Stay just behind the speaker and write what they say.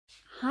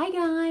Hi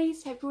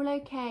guys, hope you're all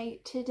okay.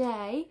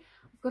 Today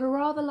I've got a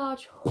rather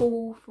large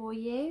haul for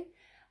you.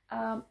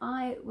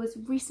 I was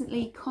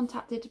recently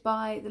contacted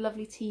by the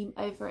lovely team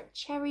over at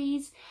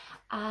Cherryz,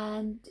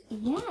 and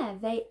yeah,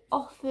 they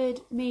offered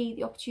me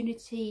the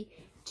opportunity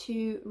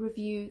to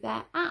review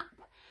their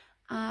app.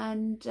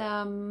 And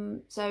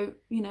so,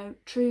 you know,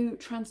 true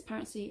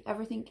transparency,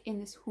 everything in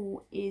this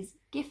haul is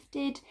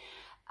gifted.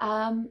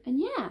 And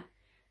yeah,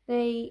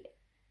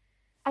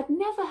 I'd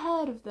never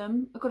heard of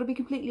them. I've got to be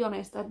completely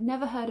honest, I'd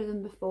never heard of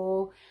them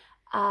before.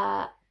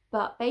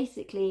 But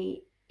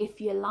basically,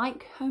 if you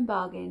like home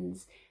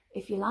bargains,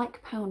 if you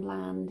like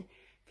Poundland,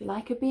 if you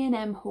like a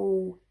B&M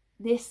haul,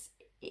 this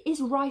is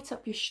right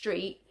up your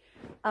street.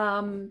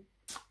 And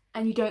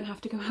you don't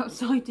have to go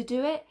outside to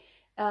do it.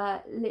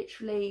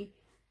 Literally,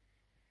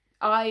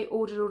 I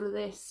ordered all of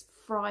this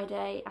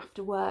Friday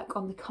after work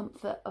on the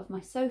comfort of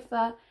my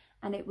sofa,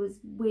 and it was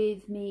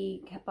with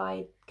me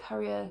by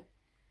courier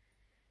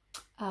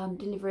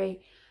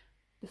delivery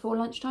before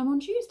lunchtime on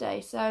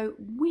Tuesday. So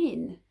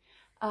win.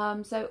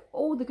 So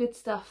all the good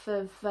stuff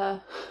of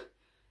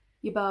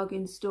your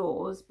bargain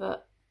stores,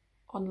 but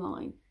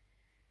online.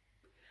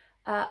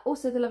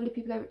 Also, the lovely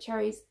people over at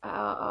Cherryz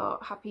are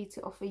happy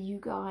to offer you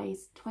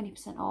guys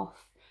 20%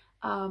 off.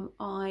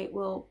 I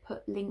will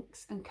put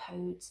links and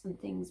codes and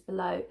things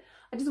below.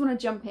 I just want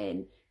to jump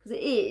in because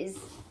it is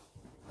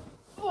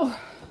a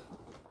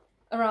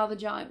rather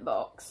giant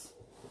box,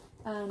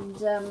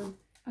 and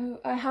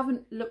I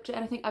haven't looked at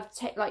anything.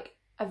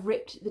 I've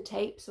ripped the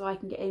tape so I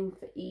can get in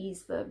for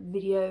ease for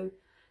video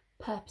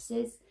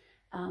purposes,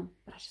 but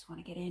I just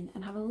want to get in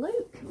and have a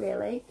look,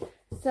 really.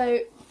 So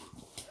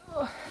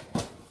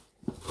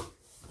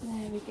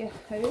there we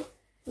go.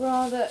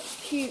 Rather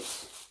cute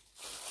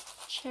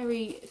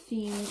cherry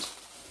themed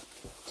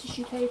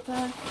tissue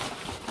paper,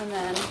 and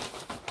then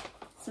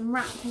some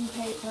wrapping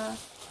paper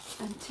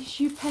and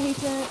tissue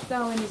paper.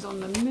 Darwin is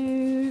on the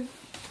move.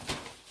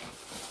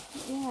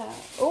 Yeah.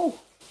 Oh,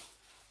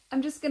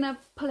 I'm just gonna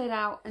pull it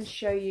out and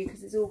show you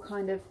because it's all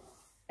kind of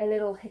a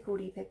little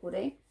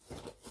hickledy-pickledy.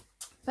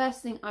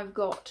 First thing I've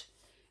got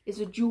is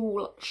a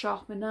jewel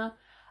sharpener.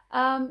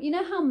 You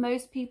know how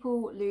most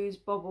people lose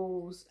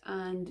bobbles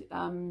and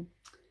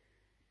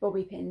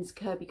bobby pins,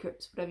 Kirby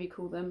crips, whatever you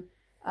call them,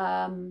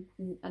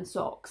 and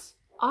socks.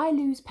 I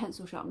lose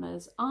pencil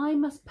sharpeners. I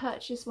must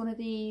purchase one of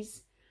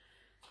these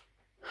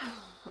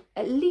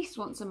at least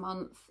once a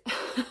month.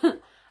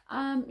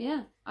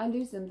 Yeah, I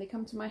lose them. They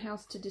come to my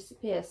house to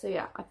disappear. So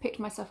yeah, I picked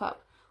myself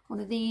up one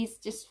of these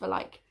just for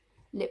like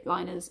lip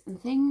liners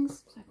and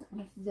things. So I've got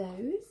one of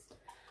those.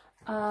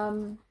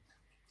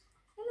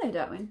 Hello,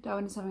 Darwin.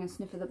 Darwin is having a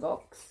sniff of the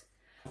box.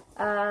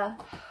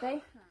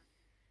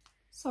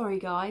 Sorry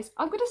guys,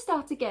 I'm going to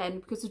start again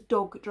because of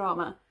dog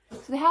drama.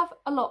 So they have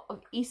a lot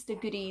of Easter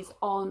goodies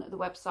on the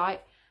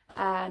website,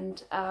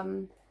 and I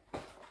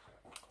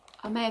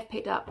may have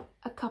picked up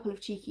a couple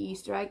of cheeky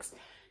Easter eggs.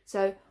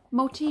 So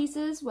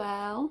Maltesers,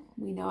 well,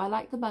 we know I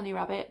like the bunny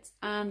rabbits,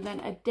 and then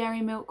a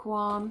dairy milk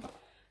one.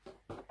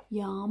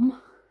 Yum.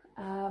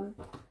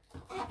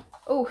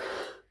 Oh,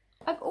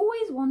 I've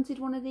always wanted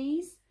one of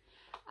these.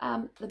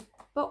 The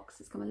box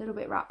has come a little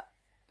bit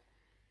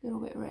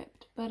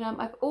ripped, but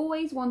I've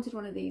always wanted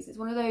one of these. It's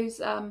one of those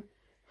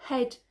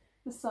head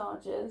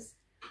massagers.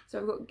 So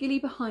I've got Gilly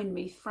behind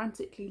me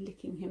frantically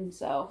licking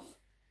himself.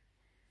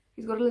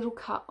 He's got a little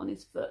cut on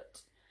his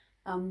foot.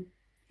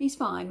 He's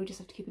fine, we just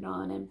have to keep an eye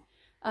on him.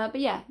 But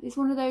yeah, it's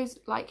one of those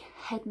like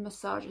head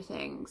massager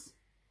things.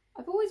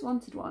 I've always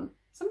wanted one.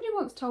 Somebody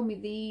once told me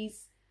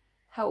these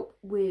help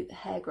with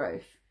hair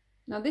growth.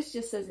 Now this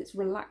just says it's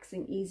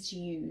relaxing, easy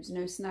to use,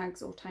 no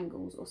snags or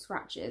tangles or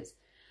scratches.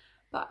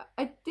 But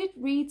I did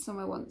read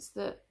somewhere once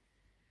that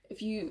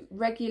if you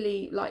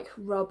regularly like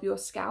rub your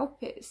scalp,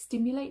 it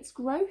stimulates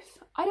growth.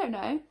 I don't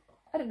know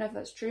if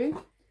that's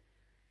true.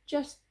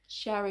 Just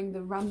sharing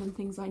the random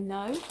things I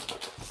know.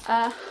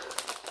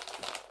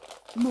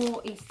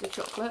 More Easter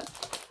chocolate.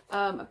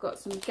 I've got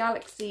some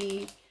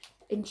Galaxy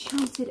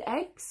enchanted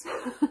eggs.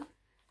 I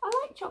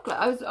like chocolate.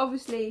 I was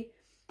obviously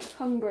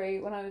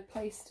hungry when I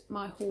placed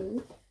my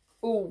haul.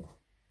 Oh,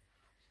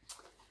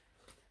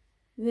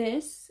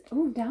 this.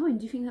 Oh, Darwin,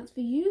 do you think that's for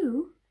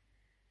you?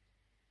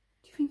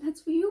 Do you think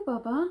that's for you,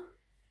 Bubba?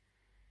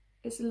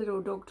 It's a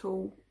little dog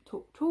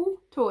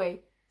toy.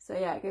 So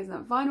yeah, it goes in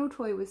that vinyl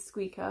toy with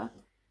squeaker.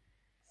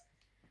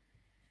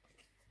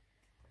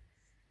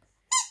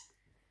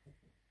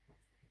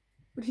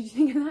 What did you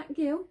think of that,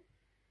 Gil? What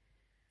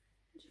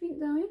do you think,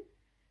 Darwin?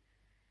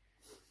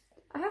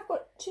 I have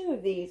got two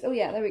of these. Oh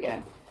yeah, there we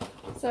go.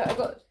 So I've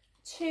got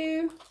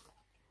two,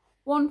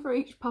 one for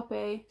each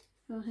puppy.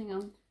 Oh, hang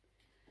on.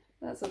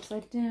 That's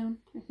upside down,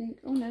 I think.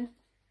 Oh no,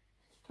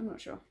 I'm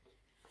not sure.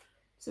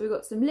 So we've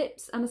got some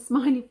lips and a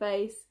smiley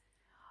face.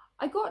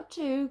 I got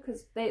two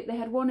because they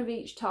had one of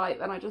each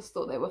type, and I just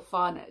thought they were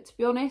fun. To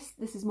be honest,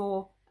 this is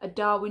more a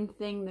Darwin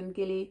thing than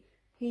Gilly.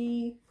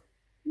 He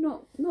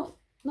not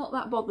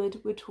that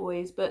bothered with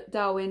toys, but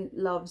Darwin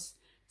loves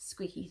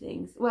squeaky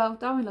things. Well,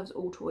 Darwin loves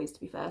all toys, to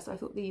be fair, so I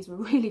thought these were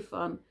really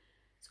fun.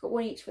 It's got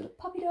one each for the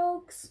puppy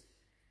dogs.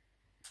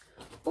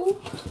 Oh,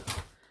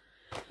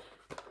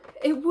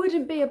 it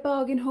wouldn't be a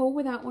bargain haul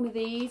without one of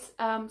these.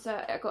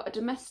 So I got a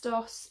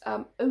Domestos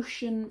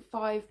Ocean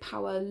 5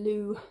 Power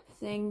Loo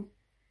thing.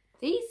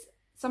 These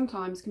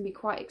sometimes can be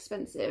quite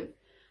expensive.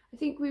 I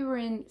think we were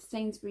in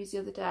Sainsbury's the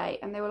other day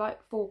and they were like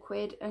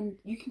 £4, and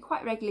you can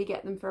quite regularly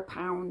get them for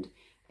 £1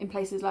 in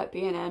places like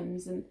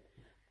B&M's and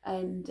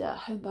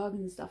Home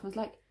Bargains and stuff. I was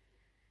like,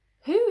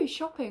 who is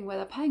shopping where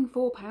they're paying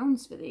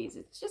 £4 for these?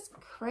 It's just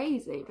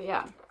crazy. But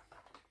yeah,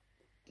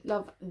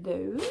 love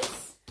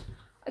those.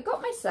 I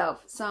got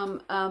myself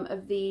some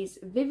of these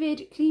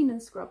Vivid Clean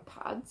and Scrub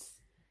pads.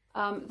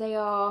 They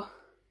are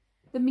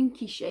the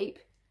minky shape,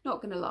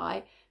 not gonna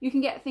lie. You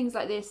can get things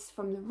like this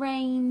from the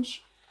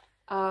range.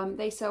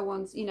 They sell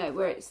ones, you know,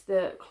 where it's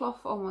the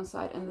cloth on one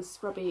side and the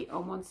scrubby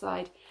on one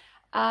side.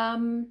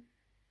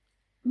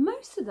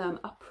 Most of them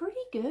are pretty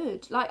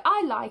good. Like,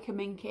 I like a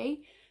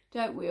minky,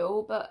 don't we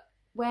all? But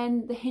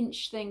when the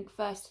Hinch thing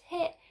first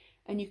hit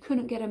and you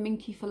couldn't get a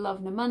minky for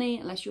love nor money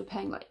unless you were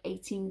paying like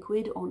 18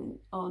 quid on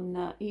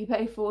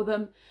eBay for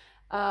them,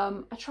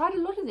 I tried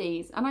a lot of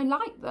these and I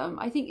like them.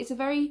 I think it's a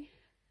very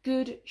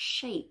good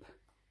shape.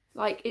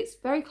 Like, it's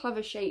very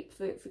clever shape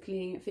for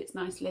cleaning. It fits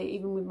nicely,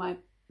 even with my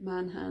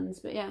man hands.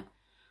 But yeah,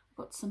 I've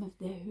got some of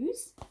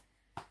those.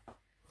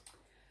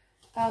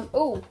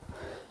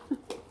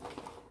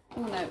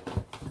 Oh no,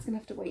 it's gonna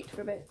have to wait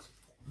for a bit.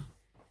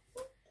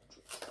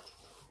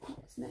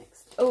 What's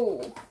next?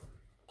 Oh,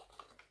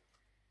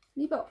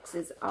 the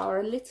boxes are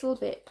a little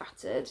bit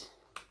battered,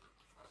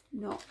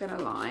 not gonna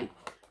lie.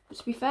 But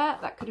to be fair,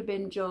 that could have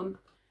been John.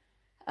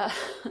 I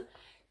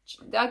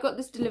got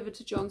this delivered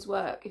to John's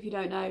work. If you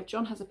don't know,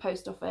 John has a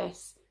post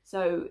office,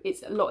 so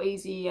it's a lot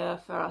easier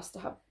for us to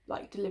have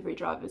like delivery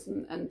drivers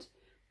and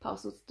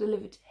parcels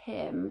delivered to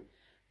him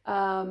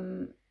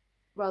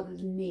rather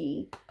than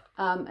me.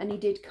 And he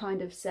did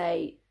kind of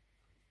say,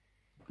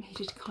 he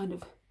did kind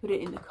of put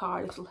it in the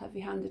car a little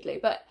heavy-handedly,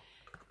 but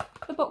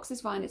the box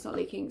is fine, it's not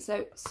leaking.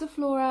 So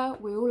Sephora,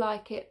 we all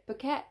like it.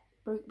 Bouquet,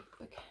 I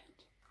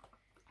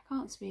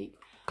can't speak.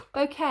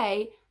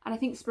 Bouquet and I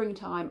think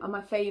Springtime are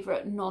my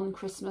favourite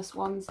non-Christmas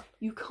ones.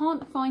 You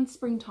can't find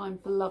Springtime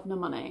for love nor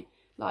money,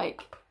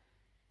 like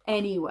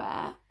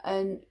anywhere.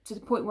 And to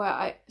the point where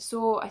I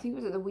saw, I think it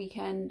was at the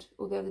weekend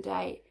or the other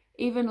day,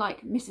 even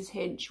like Mrs.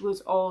 Hinch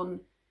was on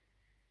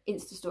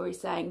Insta story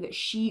saying that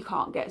she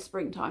can't get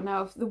Springtime.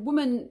 Now, if the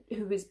woman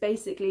who is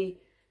basically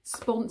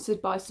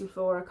sponsored by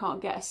Sephora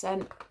can't get a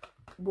scent,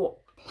 what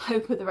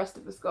hope have the rest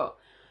of us got?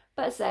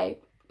 But I say,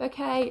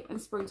 Bouquet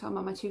and Springtime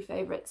are my two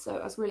favourites, so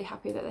I was really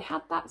happy that they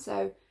had that.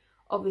 So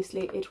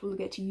obviously it will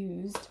get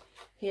used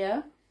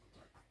here.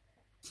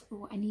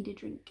 Oh, I need a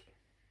drink.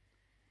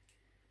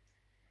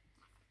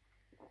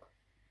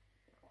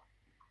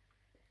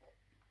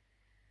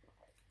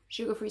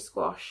 Sugar-free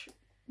squash.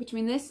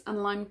 Between this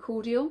and lime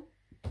cordial,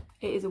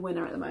 it is a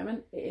winner at the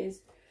moment. It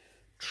is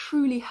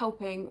truly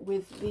helping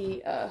with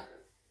the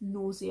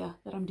nausea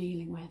that I'm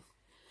dealing with.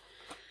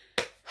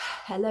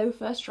 Hello,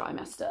 first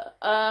trimester.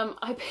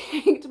 I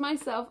picked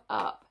myself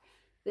up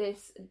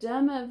this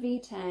Derma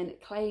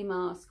V10 clay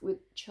mask with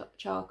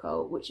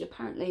charcoal, which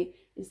apparently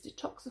is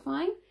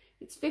detoxifying.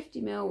 It's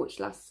 50 ml,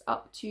 which lasts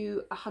up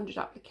to 100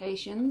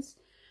 applications.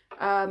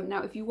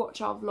 Now, if you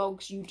watch our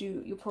vlogs,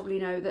 you'll probably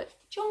know that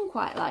John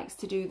quite likes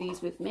to do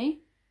these with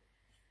me.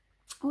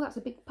 Oh, that's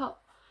a big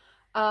pup.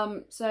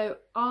 So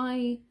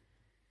I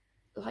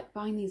like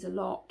buying these a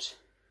lot.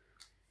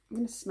 I'm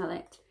going to smell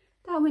it.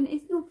 Darwin,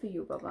 it's not for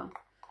you, Bubba.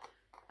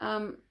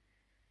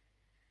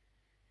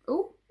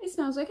 Oh, it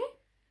smells okay.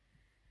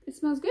 It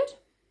smells good.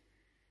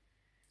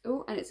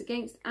 Oh, and it's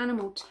against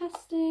animal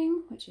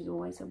testing, which is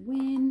always a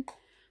win.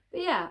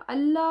 But yeah, I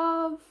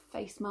love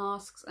face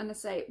masks. And I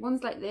say,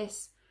 ones like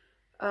this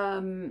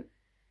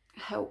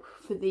help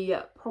for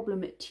the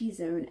problem at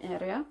T-zone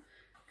area.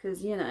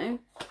 Because, you know,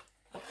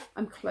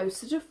 I'm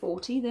closer to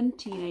 40 than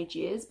teenage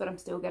years, but I'm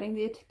still getting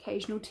the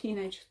occasional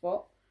teenage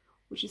spot,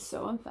 which is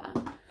so unfair.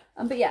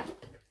 But yeah,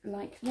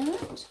 like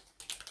that.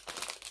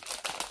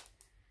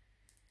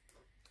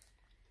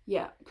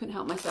 Yeah, couldn't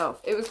help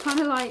myself. It was kind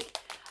of like,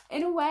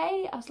 in a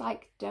way, I was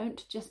like,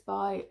 don't just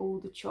buy all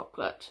the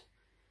chocolate.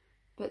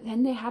 But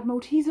then they had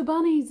Malteser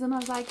bunnies, and I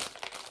was like,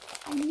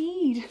 I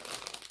need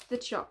the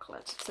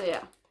chocolate. So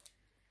yeah,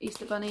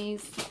 Easter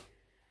bunnies.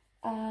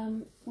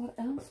 What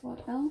else?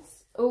 What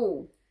else?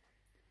 Oh.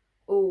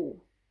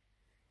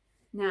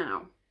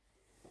 Now,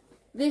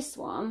 this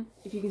one,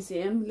 if you can see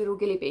him, Little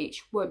Gilly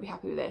Beach, won't be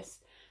happy with this.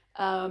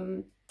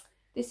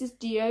 This is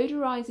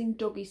deodorizing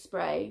doggy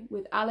spray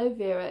with aloe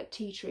vera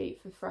tea tree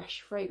for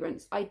fresh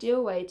fragrance.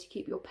 Ideal way to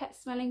keep your pet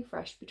smelling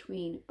fresh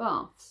between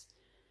baths.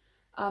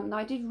 Now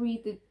I did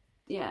read the,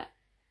 yeah.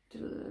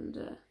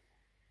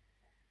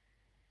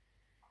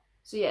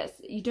 So yes,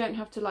 you don't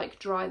have to like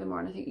dry them or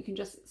anything. You can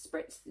just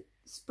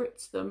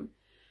spritz them.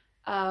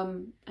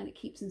 And it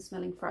keeps them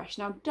smelling fresh.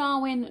 Now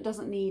Darwin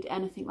doesn't need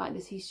anything like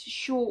this. He's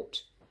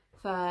short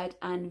furred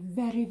and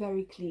very,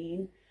 very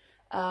clean.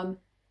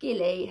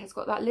 Gilly has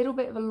got that little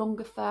bit of a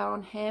longer fur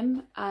on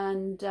him,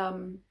 and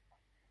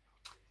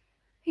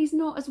he's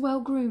not as well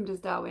groomed as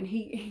Darwin.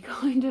 He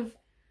kind of,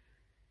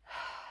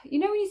 you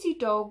know when you see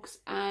dogs,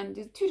 and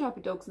there's two types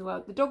of dogs in the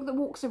world, the dog that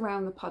walks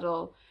around the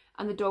puddle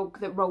and the dog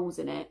that rolls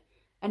in it.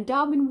 And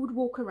Darwin would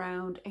walk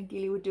around and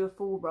Gilly would do a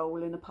full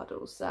roll in a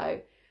puddle.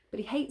 So, but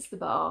he hates the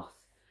bath.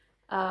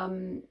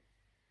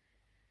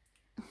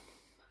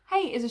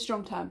 Hate is a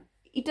strong term.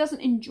 He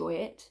doesn't enjoy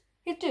it.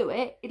 He'd do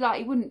it.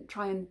 He wouldn't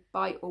try and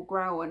bite or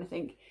growl or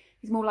anything.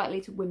 He's more likely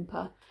to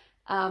whimper.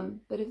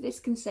 But if this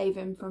can save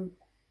him from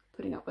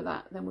putting up with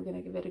that, then we're going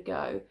to give it a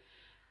go.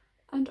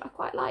 And I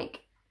quite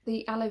like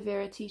the aloe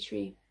vera tea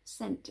tree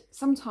scent.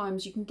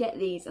 Sometimes you can get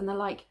these and they're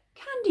like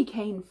candy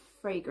cane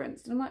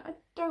fragrance. And I'm like, I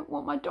don't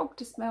want my dog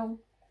to smell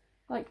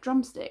like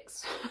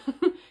drumsticks. Does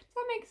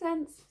that make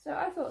sense? So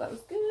I thought that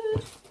was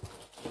good.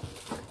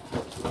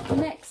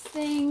 Next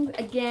thing,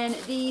 again,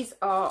 these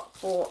are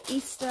for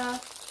Easter.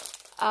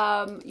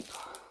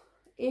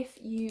 If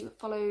you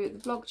follow the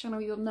vlog channel,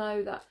 you'll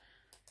know that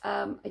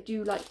I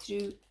do like to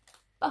do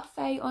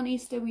buffet on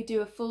Easter. We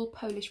do a full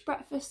Polish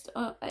breakfast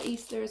at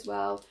Easter as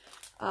well.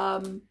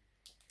 And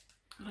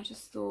I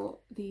just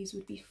thought these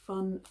would be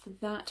fun for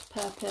that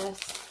purpose.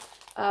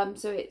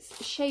 So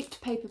it's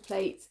shaped paper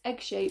plates,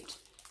 egg shaped.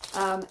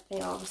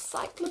 They are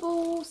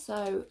recyclable,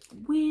 so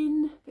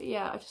win. But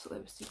yeah, I just thought they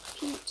were super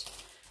cute.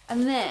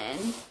 And then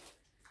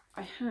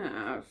I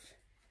have,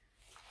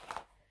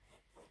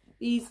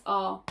 these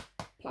are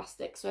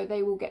plastic, so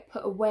they will get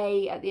put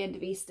away at the end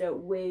of Easter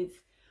with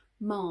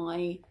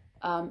my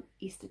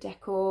Easter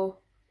decor,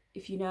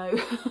 if you know.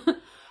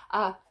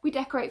 We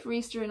decorate for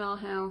Easter in our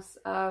house,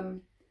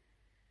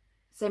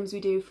 same as we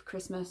do for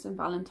Christmas and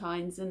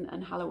Valentine's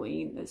and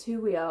Halloween. That's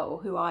who we are, or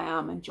who I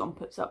am, and John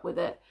puts up with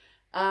it.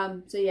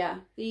 So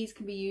yeah, these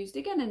can be used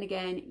again and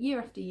again, year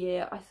after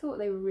year. I thought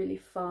they were really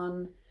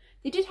fun.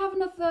 They did have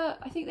another,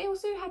 I think they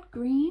also had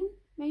green,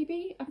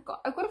 maybe. I've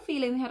got a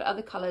feeling they had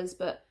other colours,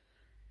 but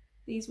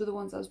these were the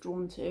ones I was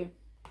drawn to.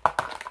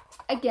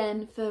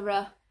 Again,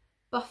 for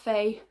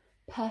buffet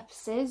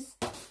purposes.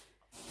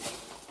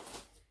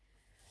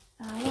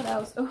 What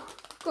else? Oh,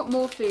 I've got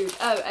more food.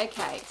 Oh,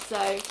 okay.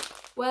 So,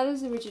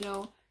 Werther's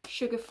Original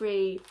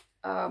sugar-free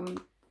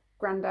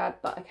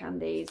Grandad butter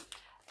candies.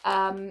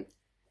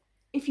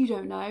 If you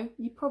don't know,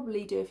 you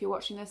probably do if you're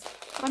watching this,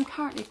 but I'm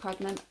currently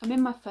pregnant. I'm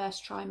in my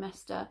first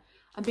trimester.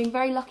 I'm being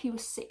very lucky with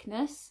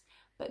sickness,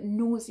 but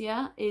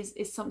nausea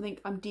is something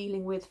I'm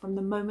dealing with from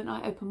the moment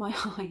I open my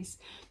eyes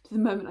to the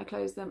moment I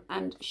close them.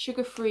 And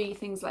sugar-free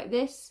things like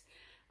this,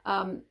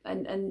 and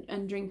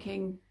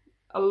drinking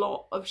a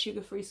lot of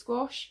sugar-free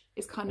squash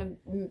is kind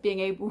of being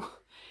able,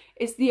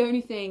 it's the only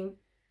thing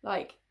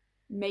like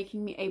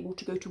making me able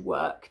to go to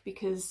work,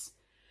 because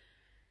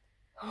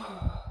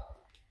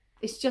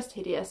it's just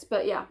hideous.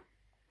 But yeah,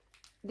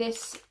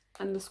 this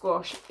and the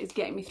squash is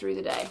getting me through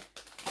the day.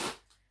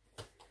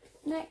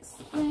 Next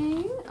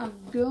thing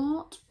I've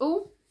got,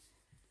 oh,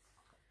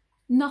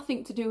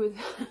 nothing to do with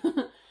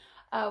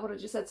what I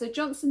just said. So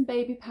Johnson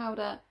baby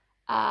powder.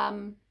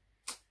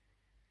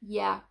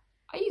 Yeah,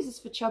 I use this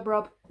for chub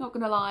rub, not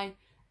gonna lie.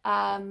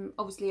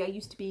 Obviously I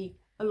used to be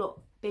a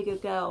lot bigger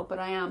girl, but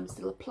I am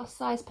still a plus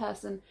size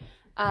person.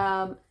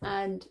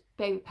 And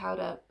baby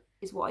powder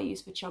is what I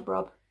use for chub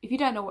rub. If you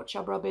don't know what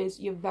chub rub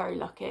is, you're very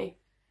lucky.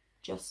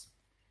 Just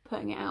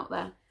putting it out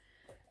there.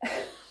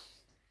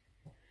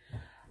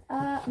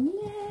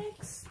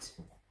 Next.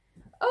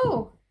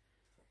 Oh,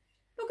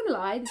 not gonna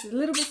lie, this is a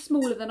little bit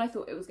smaller than I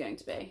thought it was going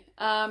to be.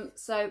 But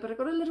I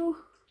got a little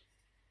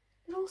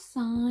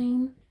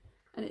sign,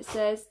 and it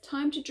says,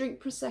 "Time to drink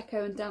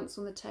Prosecco and dance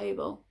on the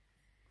table."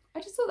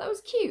 I just thought that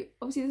was cute.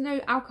 Obviously there's no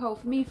alcohol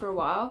for me for a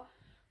while,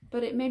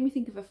 but it made me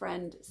think of a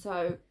friend,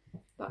 so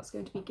that's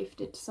going to be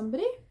gifted to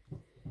somebody.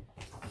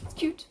 It's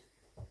cute.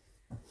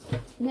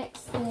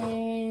 Next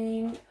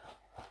thing,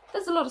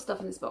 there's a lot of stuff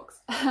in this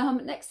box.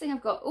 Next thing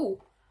I've got,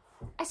 oh,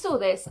 I saw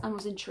this and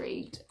was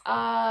intrigued.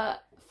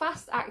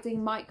 Fast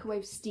acting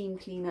microwave steam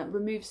cleaner,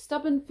 removes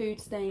stubborn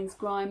food stains,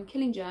 grime,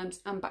 killing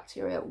germs and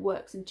bacteria,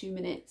 works in 2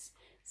 minutes.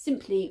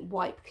 Simply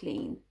wipe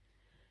clean.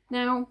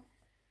 Now,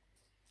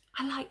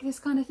 I like this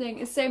kind of thing.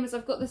 It's same as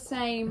I've got the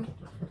same,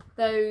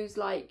 those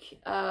like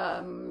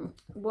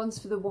ones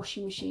for the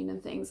washing machine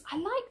and things. I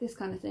like this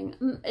kind of thing,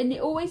 and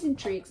it always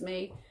intrigues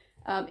me.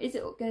 Is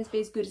it going to be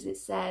as good as it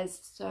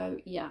says? So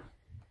yeah,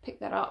 pick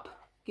that up,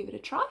 give it a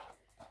try.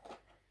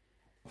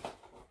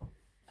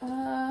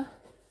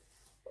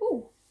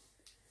 Oh,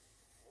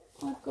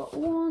 I've got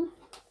 1,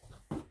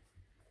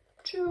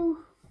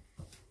 2,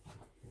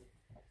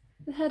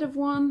 the head of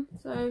one.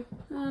 So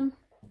oh,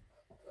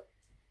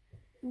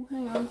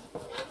 hang on.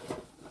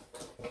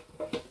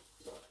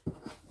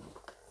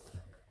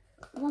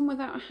 One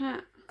without a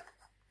hat.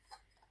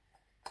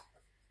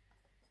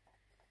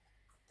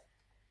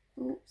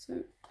 Oh,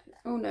 so,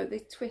 oh no, they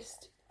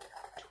twist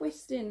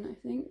in, I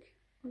think.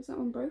 Or is that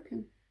one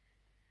broken?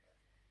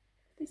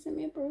 They sent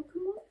me a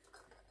broken one?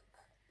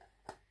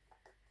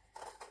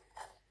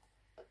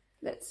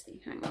 Let's see,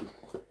 hang on.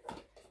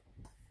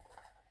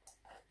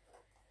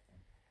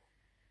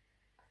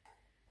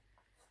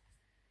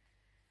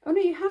 Oh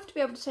no, you have to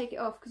be able to take it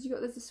off because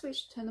there's a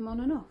switch to turn them on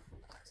and off.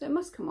 So it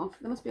must come off.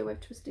 There must be a way of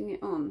twisting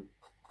it on.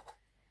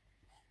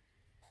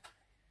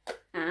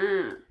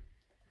 Ah,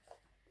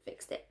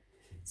 fixed it.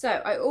 So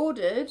I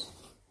ordered,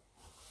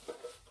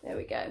 there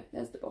we go,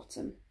 there's the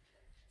bottom,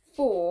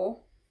 4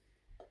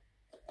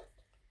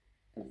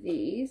 of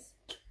these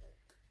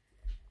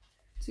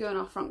to go in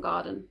our front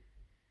garden.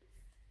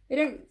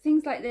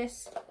 Things like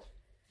this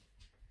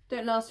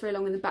don't last very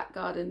long in the back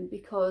garden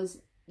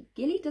because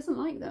Gilly doesn't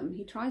like them.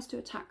 He tries to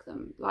attack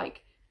them,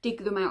 like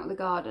dig them out of the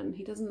garden.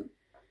 He doesn't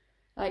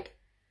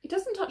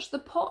touch the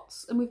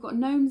pots, and we've got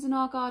gnomes in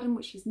our garden,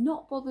 which he's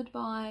not bothered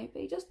by,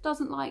 but he just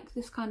doesn't like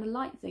this kind of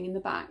light thing in the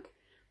back.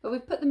 But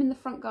we've put them in the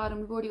front garden.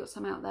 We've already got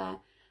some out there,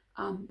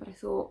 but I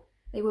thought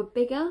they were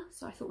bigger,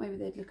 so I thought maybe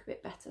they'd look a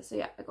bit better. So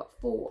yeah, I got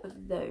 4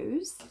 of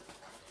those.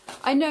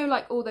 I know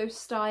like all those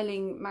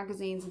styling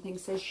magazines and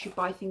things says you should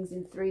buy things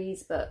in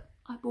 3s, but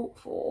I bought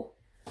 4.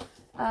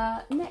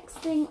 Next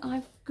thing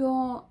I've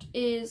got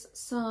is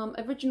some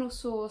Original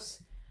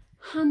Source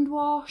hand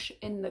wash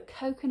in the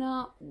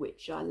coconut,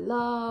 which I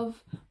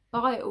love,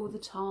 buy it all the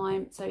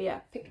time. So yeah,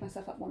 picked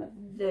myself up one of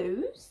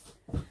those.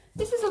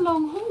 This is a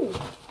long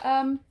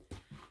haul.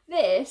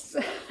 This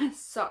is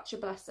such a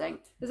blessing.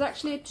 There's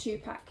actually a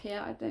 2-pack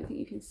here. I don't think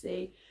you can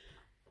see.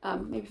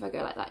 Maybe if I go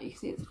like that, you can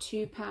see it's a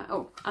 2-pack.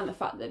 Oh, and the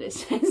fact that it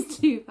says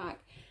 2-pack.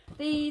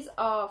 These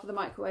are for the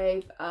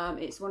microwave.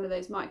 It's one of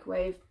those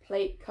microwave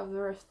plate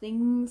cover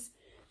things.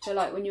 So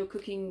like when you're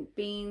cooking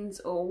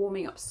beans or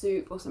warming up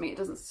soup or something, it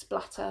doesn't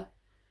splatter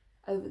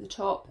over the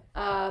top.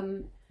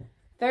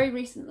 Very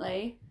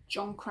recently,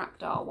 John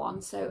cracked our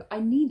one, so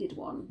I needed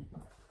one.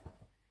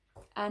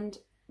 And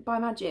by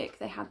magic,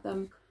 they had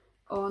them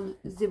on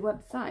the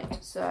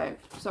website. So,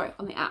 sorry,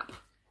 on the app.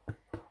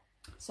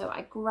 So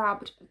I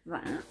grabbed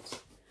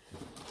that.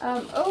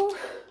 Oh,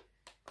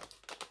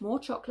 more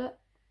chocolate.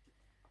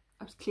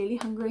 I was clearly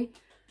hungry.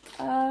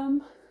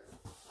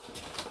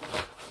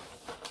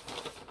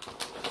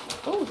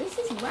 Oh, this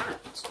is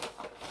wrapped.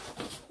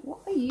 What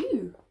are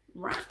you?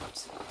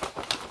 Wrapped?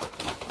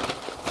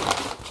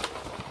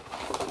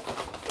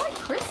 Like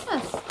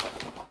Christmas.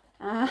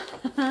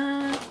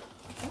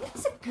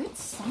 It's a good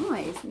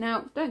size.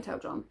 Now, don't tell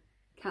John.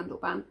 Candle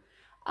ban.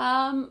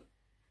 I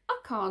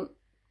can't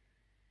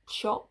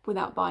shop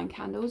without buying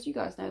candles. You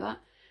guys know that.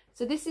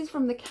 So this is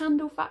from the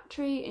Candle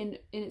Factory, and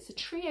it's a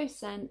trio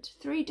scent,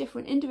 3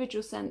 different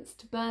individual scents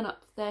to burn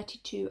up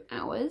 32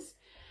 hours.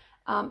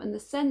 And the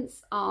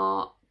scents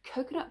are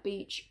Coconut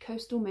Beach,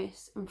 Coastal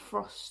Mist, and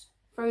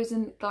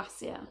Frozen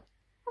Glacier.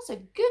 That's a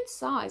good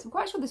size. I'm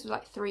quite sure this was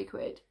like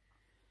 £3.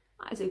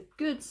 That is a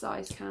good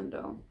size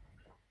candle.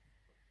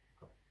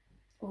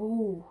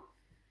 Oh,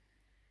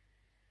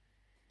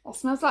 that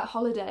smells like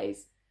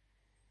holidays.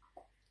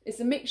 It's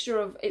a mixture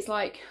of, it's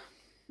like,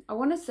 I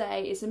want to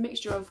say it's a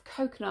mixture of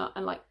coconut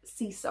and like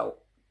sea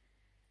salt.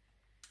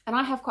 And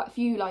I have quite a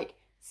few like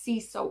sea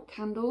salt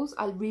candles.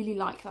 I really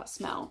like that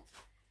smell.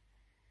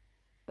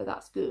 But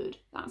that's good.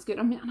 That's good.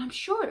 I mean, and I'm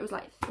sure it was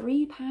like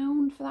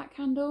 £3 for that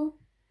candle.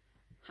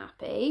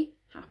 Happy,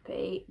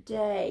 happy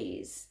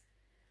days.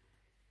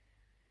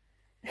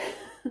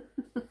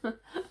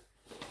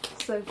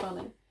 So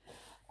funny.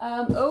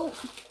 Oh,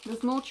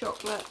 there's more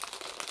chocolate.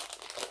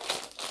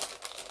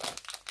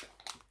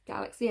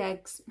 Galaxy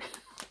eggs.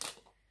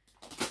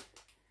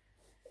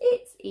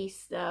 It's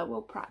Easter,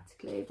 well,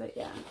 practically, but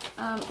yeah.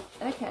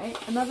 Okay,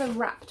 another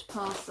wrapped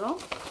parcel.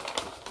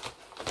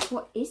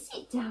 What is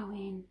it,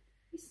 darling?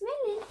 You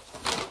smelling?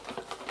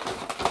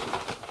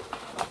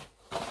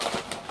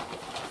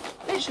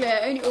 Literally,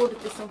 I only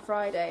ordered this on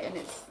Friday, and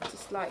it's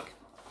just like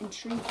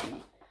intrigued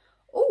me.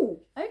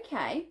 Oh,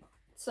 okay.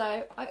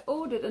 So I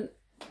ordered an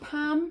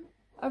Pam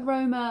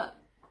Aroma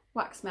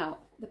wax melt.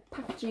 The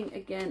packaging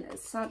again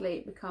has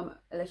sadly become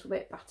a little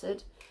bit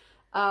battered,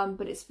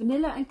 but it's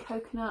vanilla and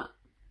coconut.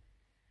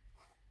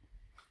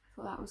 I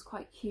thought that was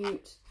quite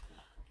cute.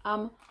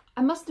 I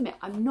must admit,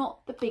 I'm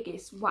not the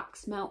biggest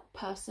wax melt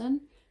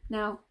person.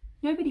 Now,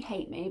 nobody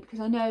hate me, because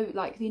I know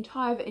like the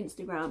entire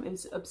Instagram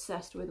is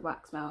obsessed with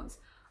wax melts.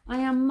 I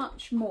am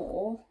much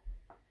more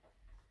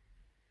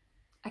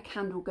a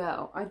candle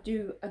girl. I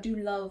do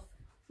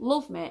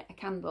love me a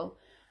candle.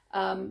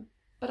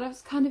 But I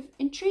was kind of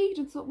intrigued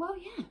and thought, well,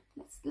 yeah,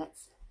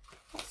 let's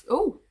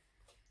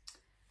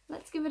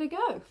give it a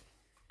go.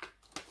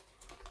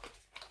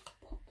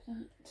 Pop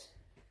that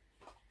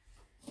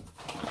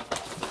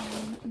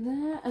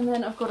there, and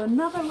then I've got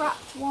another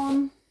wrapped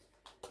one.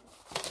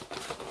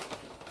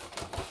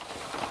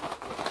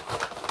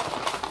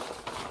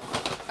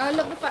 I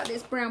love the fact that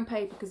it's brown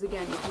paper because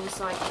again you can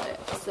recycle it,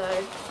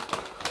 so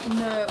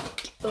no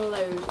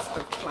loads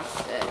of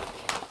plastic.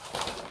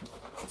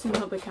 It's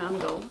another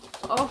candle.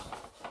 Oh,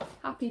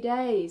 happy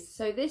days.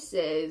 So this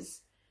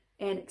is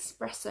an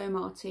espresso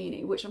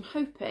martini, which I'm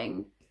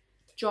hoping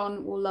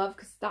John will love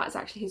because that is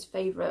actually his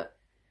favourite.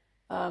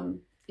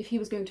 If he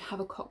was going to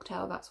have a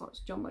cocktail, that's what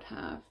John would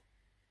have.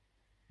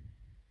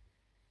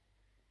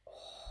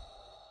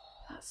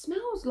 Oh, that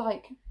smells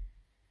like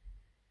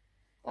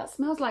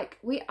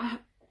I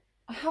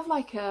have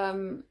like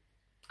I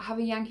I have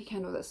a Yankee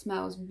Candle that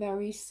smells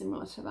very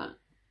similar to that.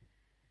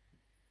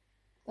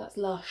 That's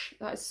lush.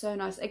 That is so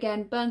nice.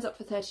 Again, burns up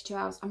for 32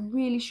 hours. I'm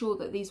really sure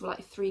that these were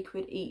like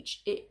 £3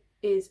 each. It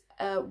is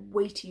a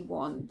weighty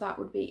one. That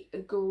would be a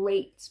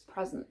great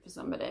present for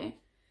somebody.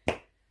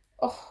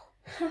 Oh,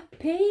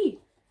 happy.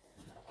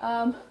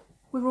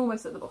 We're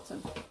almost at the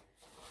bottom.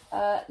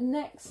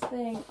 Next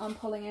thing I'm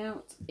pulling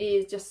out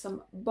is just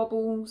some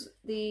bubbles.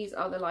 These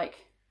are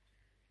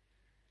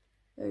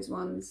those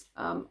ones.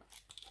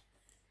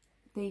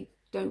 They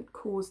don't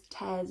cause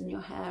tears in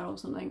your hair or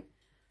something.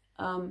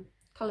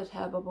 Coloured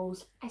hair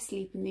bubbles. I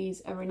sleep in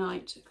these every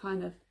night to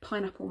kind of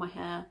pineapple my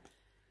hair.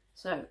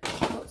 So I've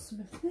got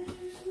some of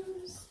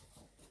those.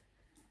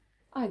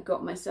 I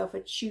got myself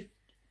a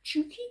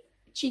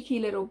cheeky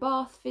little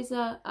bath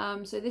fizzer.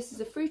 So this is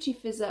a fruity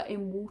fizzer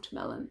in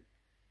watermelon.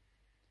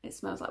 It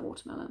smells like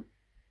watermelon.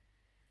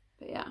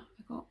 But yeah,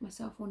 I got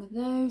myself one of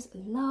those. I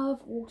love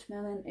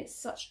watermelon. It's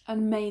such an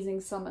amazing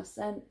summer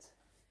scent.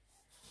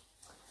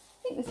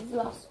 I think this is the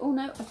last. Oh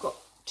no, I've got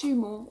 2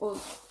 more, or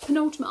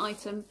penultimate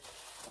item.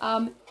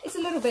 It's a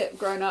little bit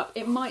grown up.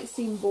 It might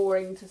seem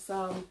boring to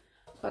some,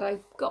 but I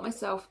got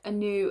myself a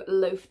new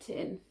loaf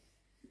tin.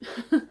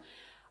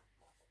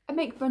 I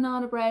make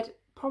banana bread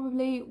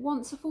probably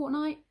once a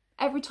fortnight.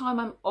 Every time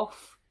I'm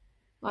off,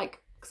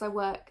 like, because I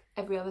work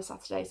every other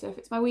Saturday, so if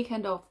it's my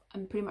weekend off,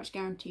 I'm pretty much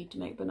guaranteed to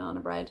make banana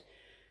bread.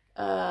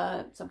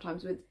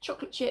 Sometimes with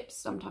chocolate chips,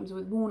 sometimes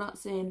with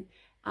walnuts in,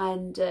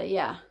 and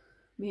yeah,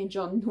 me and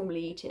John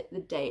normally eat it the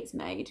day it's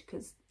made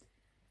because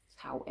it's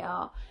how we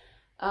are.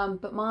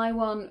 But my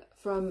one,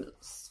 from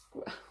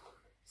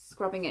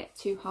scrubbing it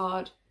too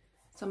hard,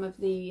 some of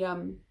the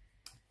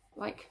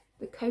like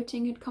the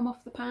coating had come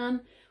off the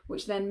pan,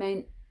 which then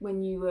meant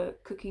when you were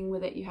cooking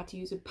with it you had to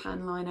use a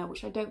pan liner,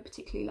 which I don't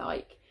particularly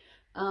like.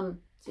 So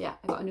yeah,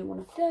 I got a new one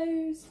of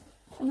those.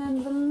 And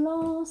then the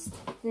last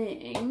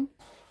thing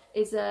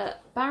is a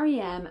Barry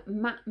M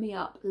Matte Me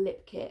Up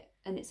lip kit,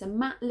 and it's a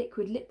matte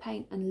liquid lip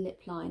paint and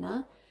lip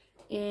liner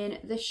in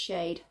the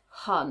shade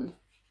Hun.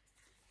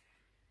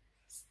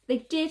 They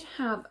did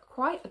have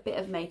quite a bit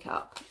of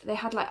makeup. They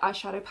had like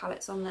eyeshadow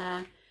palettes on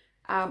there,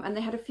 and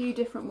they had a few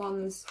different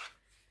ones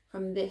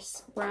from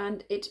this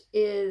brand. It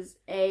is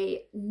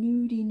a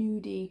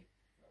nudie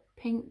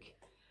pink.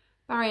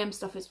 Barry M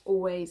stuff is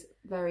always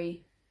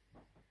very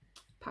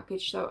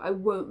packaged, so I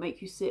won't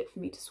make you sit for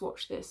me to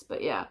swatch this,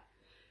 but yeah,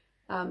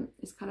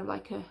 it's kind of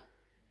like a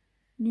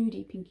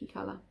nudie pinky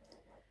colour.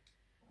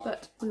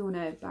 But we all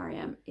know Barry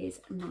M is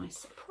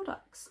nice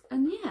products.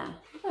 And yeah,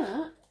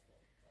 that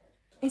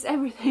is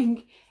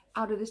everything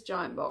out of this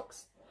giant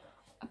box.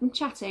 I've been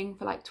chatting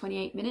for like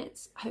 28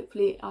 minutes.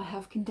 Hopefully I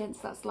have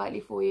condensed that slightly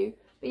for you.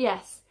 But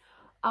yes,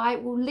 I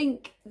will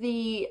link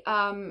the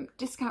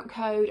discount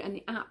code and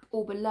the app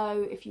all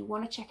below. If you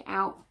want to check it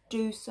out,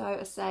 do so.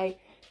 I say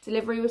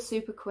delivery was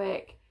super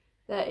quick.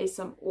 There is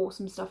some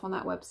awesome stuff on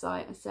that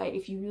website. I say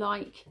if you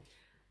like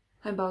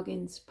Home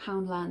Bargains,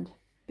 Poundland,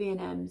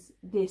 B&M's,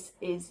 this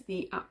is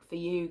the app for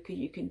you, because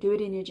you can do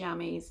it in your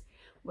jammies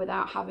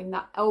without having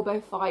that elbow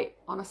fight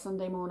on a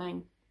Sunday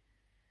morning.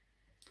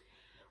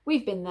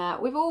 We've been there.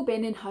 We've all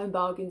been in Home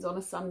Bargains on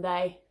a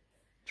Sunday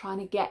trying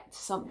to get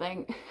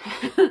something.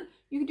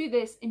 You can do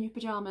this in your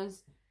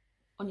pyjamas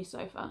on your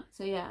sofa.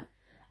 So yeah,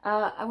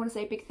 I want to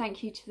say a big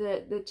thank you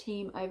to the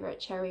team over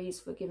at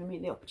Cherryz for giving me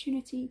the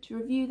opportunity to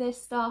review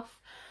this stuff.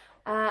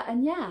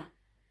 And yeah,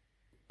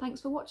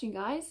 thanks for watching,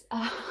 guys.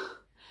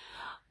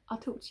 I'll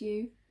talk to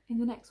you in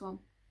the next one.